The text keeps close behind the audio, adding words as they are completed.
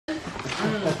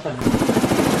That's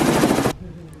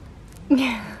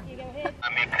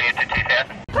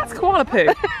koala poo.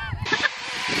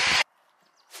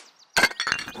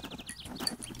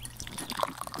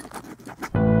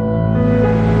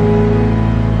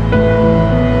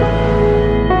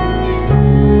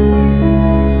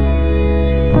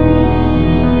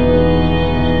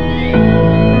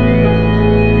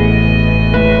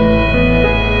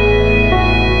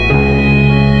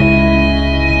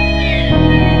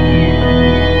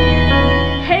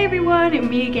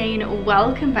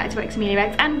 Welcome back to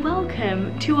xameliax and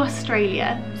welcome to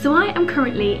Australia. So I am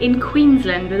currently in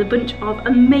Queensland with a bunch of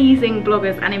amazing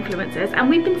bloggers and influencers, and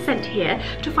we've been sent here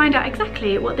to find out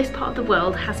exactly what this part of the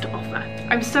world has to offer.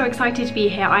 I'm so excited to be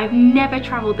here. I have never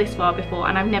travelled this far before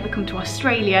and I've never come to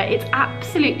Australia. It's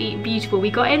absolutely beautiful.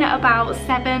 We got in at about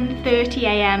 7:30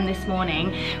 a.m. this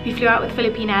morning. We flew out with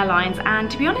Philippine Airlines,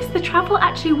 and to be honest, the travel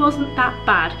actually wasn't that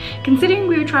bad. Considering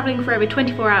we were travelling for over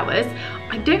 24 hours,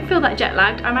 I don't feel that jet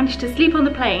lagged. I managed to sleep on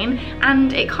the plane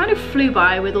and it kind of flew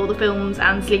by with all the films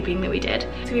and sleeping that we did.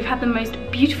 So we've had the most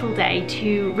beautiful day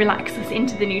to relax us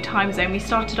into the new time zone. We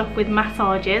started off with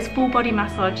massages, full body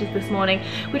massages this morning,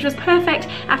 which was perfect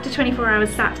after 24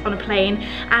 hours sat on a plane.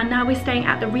 And now we're staying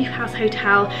at the Reef House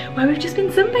Hotel, where we've just been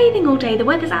sunbathing all day. The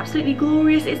weather's absolutely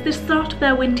glorious. It's the start of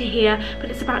their winter here, but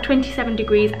it's about 27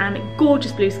 degrees and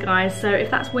gorgeous blue skies. So if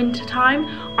that's winter time,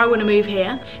 I want to move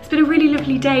here. It's been a really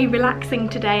lovely day, relaxing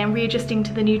today and readjusting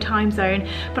to the new time zone,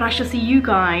 but I shall see you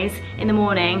guys in the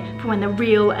morning for when the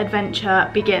real adventure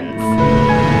begins.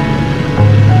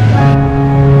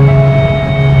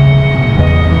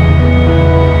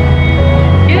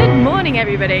 Good morning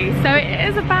everybody. So it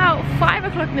is about 5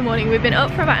 o'clock in the morning. We've been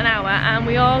up for about an hour and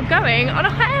we are going on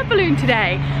a hot air balloon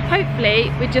today.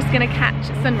 Hopefully we're just going to catch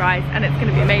sunrise and it's going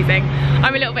to be amazing.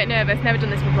 I'm a little bit nervous, never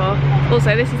done this before.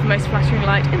 Also, this is the most flattering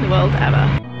light in the world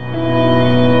ever.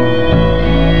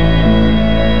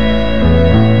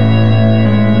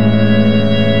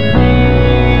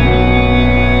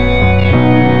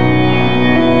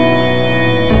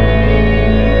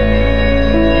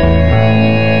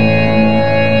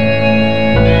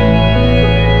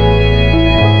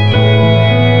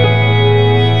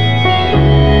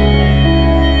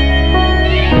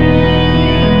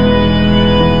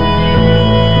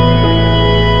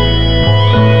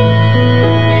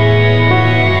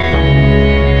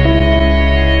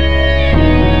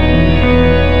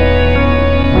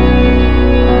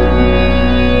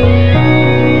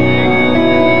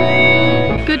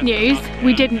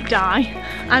 We didn't die,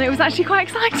 and it was actually quite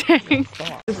exciting.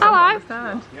 Hello.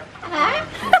 Hello.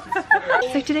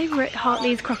 So today we're at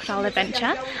Hartley's Crocodile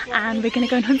Adventure and we're going to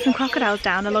go and hunt some crocodiles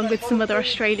down along with some other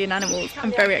Australian animals.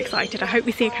 I'm very excited. I hope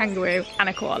we see a kangaroo and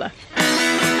a koala.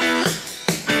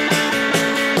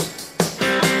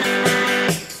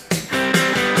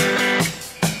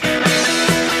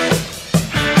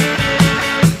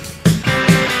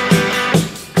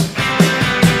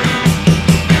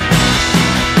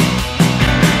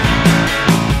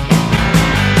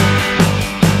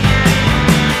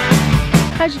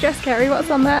 How's your dress, Carrie? What's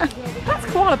on there? That's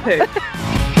koala poo.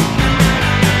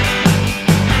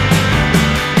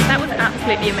 That was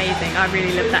absolutely amazing. I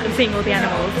really loved that and seeing all the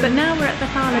animals. But now we're at the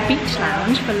Fowler Beach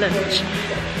Lounge for lunch.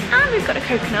 And we've got a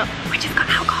coconut, which has got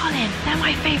alcohol in. They're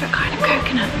my favourite kind of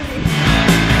coconut.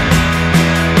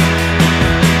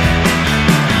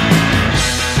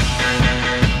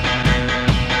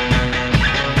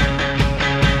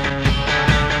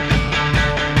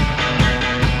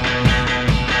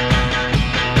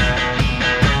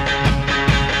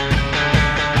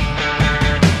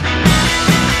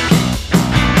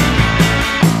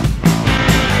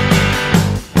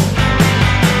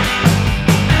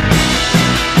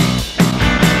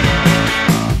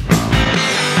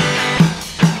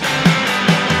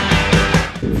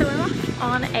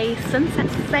 Sunset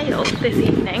sail this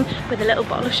evening with a little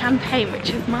bottle of champagne,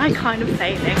 which is my kind of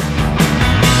sailing.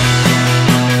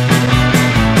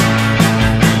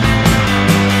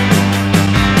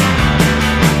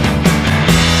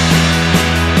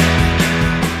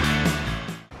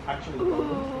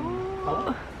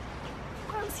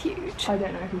 I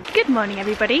don't know. Good morning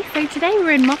everybody. So today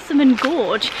we're in Mosselman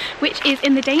Gorge, which is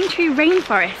in the Daintree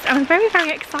rainforest, and I'm very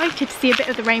excited to see a bit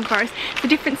of the rainforest. It's a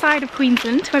different side of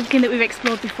Queensland to everything that we've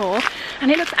explored before,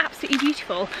 and it looks absolutely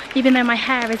beautiful, even though my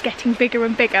hair is getting bigger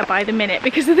and bigger by the minute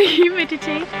because of the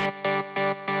humidity.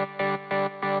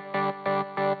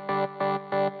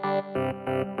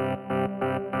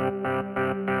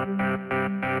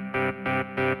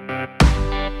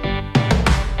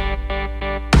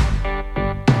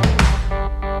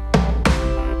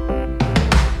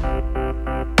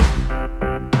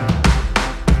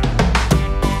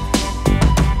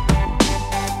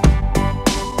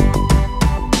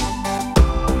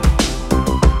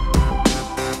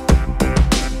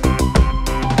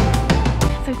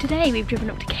 we've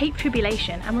driven up to Cape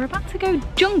Tribulation and we're about to go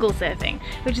jungle surfing,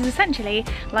 which is essentially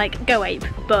like Go Ape,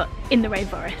 but in the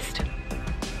rainforest.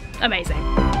 Amazing.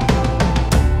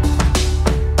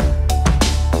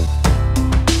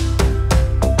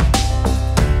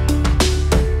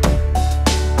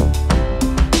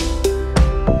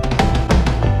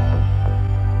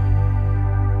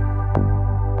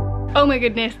 Oh my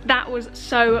goodness, that was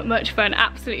so much fun.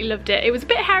 Absolutely loved it. It was a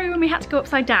bit hairy when we had to go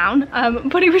upside down,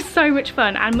 but it was so much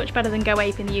fun and much better than Go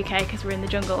Ape in the UK because we're in the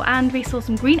jungle. And we saw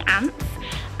some green ants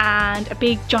and a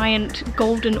big giant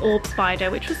golden orb spider,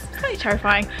 which was slightly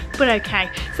terrifying, but okay.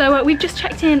 So we've just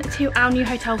checked in to our new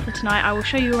hotel for tonight. I will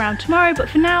show you around tomorrow, but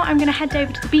for now I'm gonna head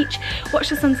over to the beach, watch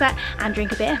the sunset and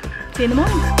drink a beer. See you in the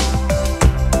morning.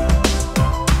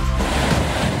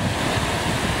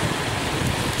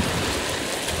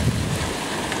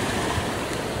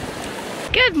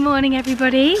 Good morning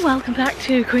everybody, welcome back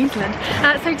to Queensland.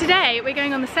 So today we're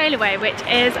going on the Sail Away, which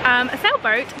is a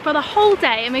sailboat for the whole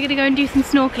day, and we're going to go and do some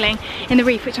snorkeling in the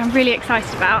reef, which I'm really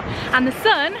excited about. And the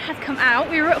sun has come out.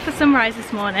 We were up for sunrise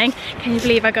this morning. Can you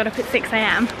believe I got up at 6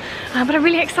 AM? But I'm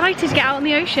really excited to get out on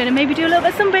the ocean and maybe do a little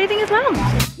bit of sunbathing as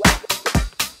well.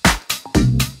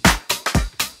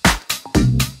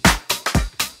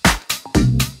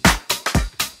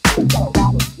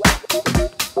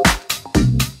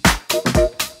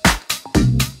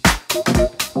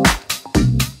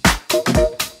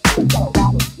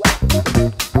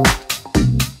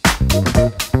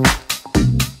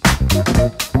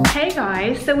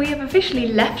 So we have officially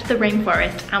left the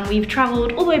rainforest and we've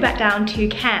travelled all the way back down to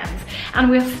Cairns, and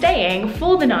we're staying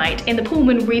for the night in the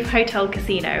Pullman Reef Hotel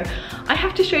Casino. I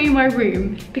have to show you my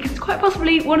room because it's quite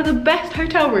possibly one of the best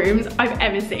hotel rooms I've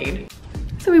ever seen.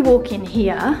 So we walk in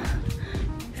here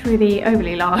through the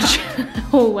overly large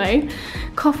hallway.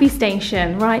 Coffee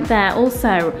station right there.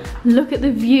 Also, look at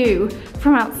the view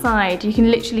from outside. You can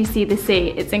literally see the sea.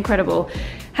 It's incredible.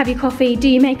 Have your coffee, do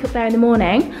your makeup there in the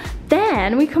morning.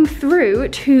 Then we come through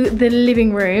to the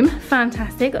living room.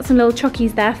 Fantastic, got some little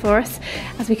chockies there for us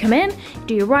as we come in.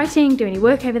 Do your writing, do any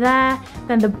work over there.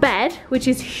 Then the bed, which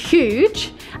is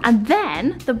huge. And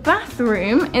then the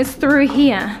bathroom is through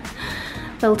here.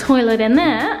 Little toilet in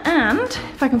there, and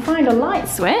if I can find a light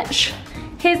switch,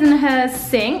 his and her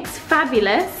sinks,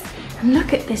 fabulous. And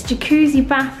look at this jacuzzi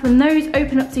bath when those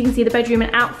open up so you can see the bedroom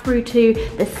and out through to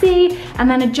the sea, and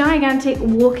then a gigantic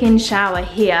walk-in shower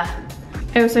here.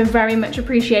 I also very much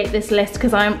appreciate this list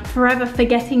because I'm forever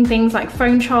forgetting things like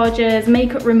phone chargers,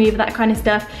 makeup remover, that kind of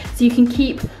stuff. So you can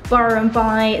keep, borrow and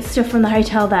buy stuff from the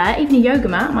hotel there. Even a yoga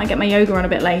mat, might get my yoga on a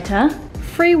bit later.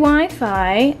 Free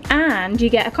Wi-Fi, and you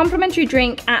get a complimentary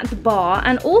drink at the bar,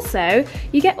 and also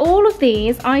you get all of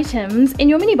these items in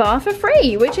your minibar for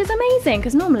free, which is amazing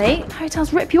because normally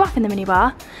hotels rip you off in the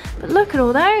minibar. But look at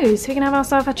all those. We can have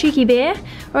ourselves a cheeky beer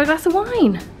or a glass of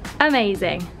wine.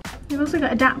 Amazing. We've also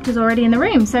got adapters already in the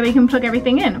room so we can plug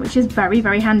everything in, which is very,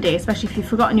 very handy, especially if you've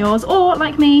forgotten yours, or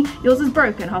like me, yours is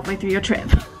broken halfway through your trip.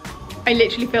 I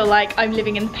literally feel like I'm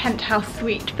living in the penthouse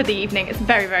suite for the evening. It's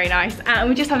very, very nice. And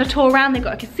we just had a tour around. They've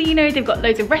got a casino, they've got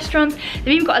loads of restaurants, they've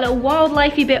even got a little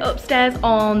wildlifey bit upstairs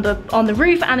on the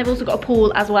roof, and they've also got a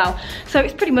pool as well. So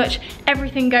it's pretty much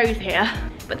everything goes here.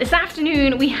 But this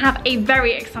afternoon we have a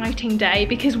very exciting day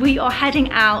because we are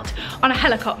heading out on a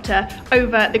helicopter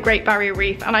over the Great Barrier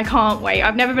Reef, and I can't wait.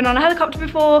 I've never been on a helicopter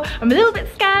before. I'm a little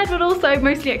bit scared, but also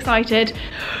mostly excited.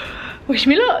 Wish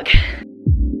me luck.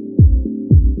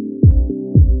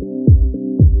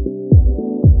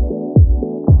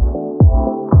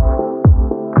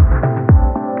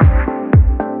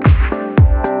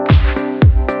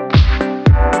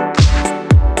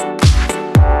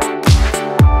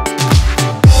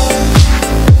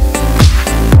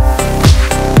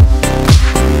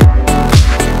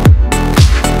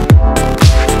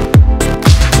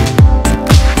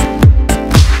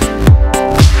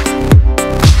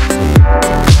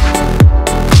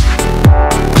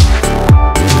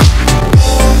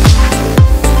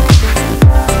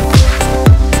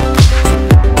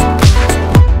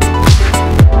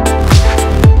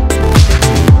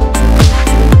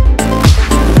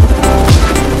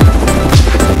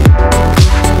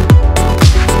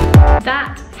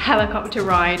 Helicopter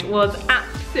ride was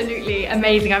absolutely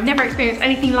amazing. I've never experienced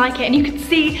anything like it, and you could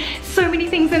see so many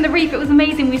things in the reef. It was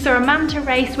amazing. We saw a manta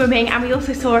ray swimming, and we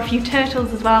also saw a few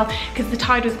turtles as well because the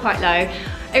tide was quite low.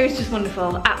 It was just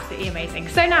wonderful, absolutely amazing.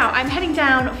 So now I'm heading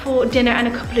down for dinner and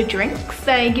a couple of drinks.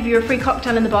 They give you a free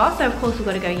cocktail in the bar, so of course we've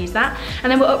got to go use that. And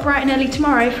then we're up bright and early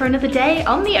tomorrow for another day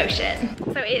on the ocean.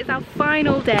 So it is our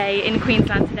final day in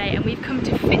Queensland today, and we've come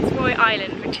to Fitzroy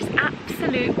Island, which is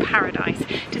absolute paradise,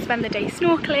 to spend the day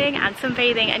snorkeling and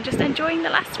sunbathing and just enjoying the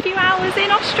last few hours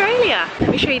in Australia. Let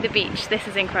me show you the beach. This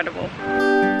is incredible.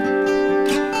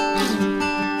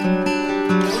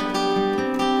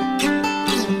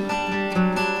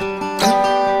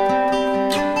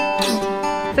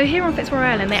 So here on Fitzroy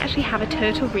Island, they actually have a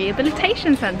turtle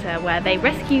rehabilitation centre where they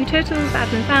rescue turtles that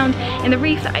have been found in the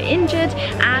reef that are injured,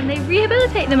 and they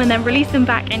rehabilitate them and then release them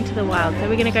back into the wild. So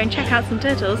we're going to go and check out some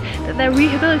turtles that they're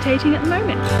rehabilitating at the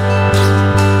moment.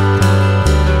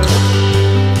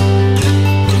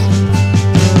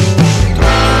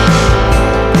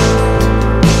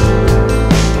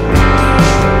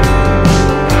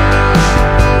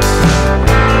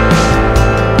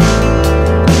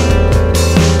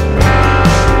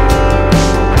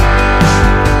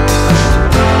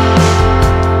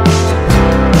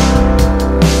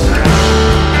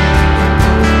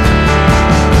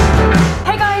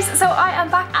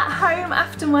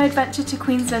 Adventure to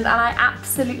Queensland, and I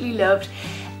absolutely loved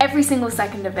every single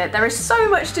second of it. There is so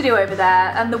much to do over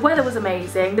there, and the weather was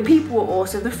amazing, the people were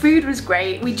awesome, the food was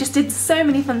great, we just did so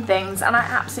many fun things and I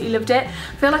absolutely loved it.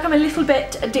 I feel like I'm a little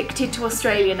bit addicted to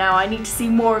Australia now. I need to see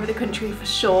more of the country for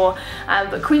sure,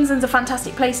 but Queensland's a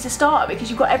fantastic place to start because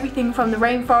you've got everything from the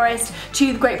rainforest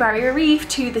to the Great Barrier Reef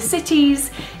to the cities.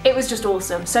 It was just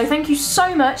awesome. So thank you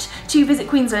so much to Visit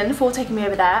Queensland for taking me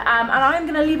over there, and I'm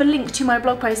going to leave a link to my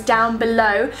blog post down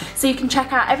below so you can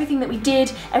check out everything that we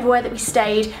did, everywhere that we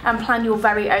stayed, and plan your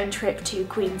very own trip to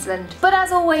Queensland. But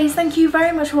as always, thank you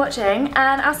very much for watching,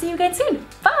 and I'll see you again soon.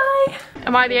 Bye!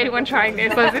 Am I the only one trying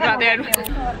this? Or is it not the only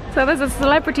one? So there's a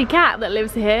celebrity cat that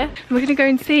lives here, and we're gonna go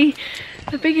and see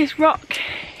the biggest rock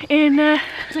in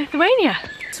Lithuania.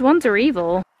 Swans are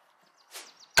evil.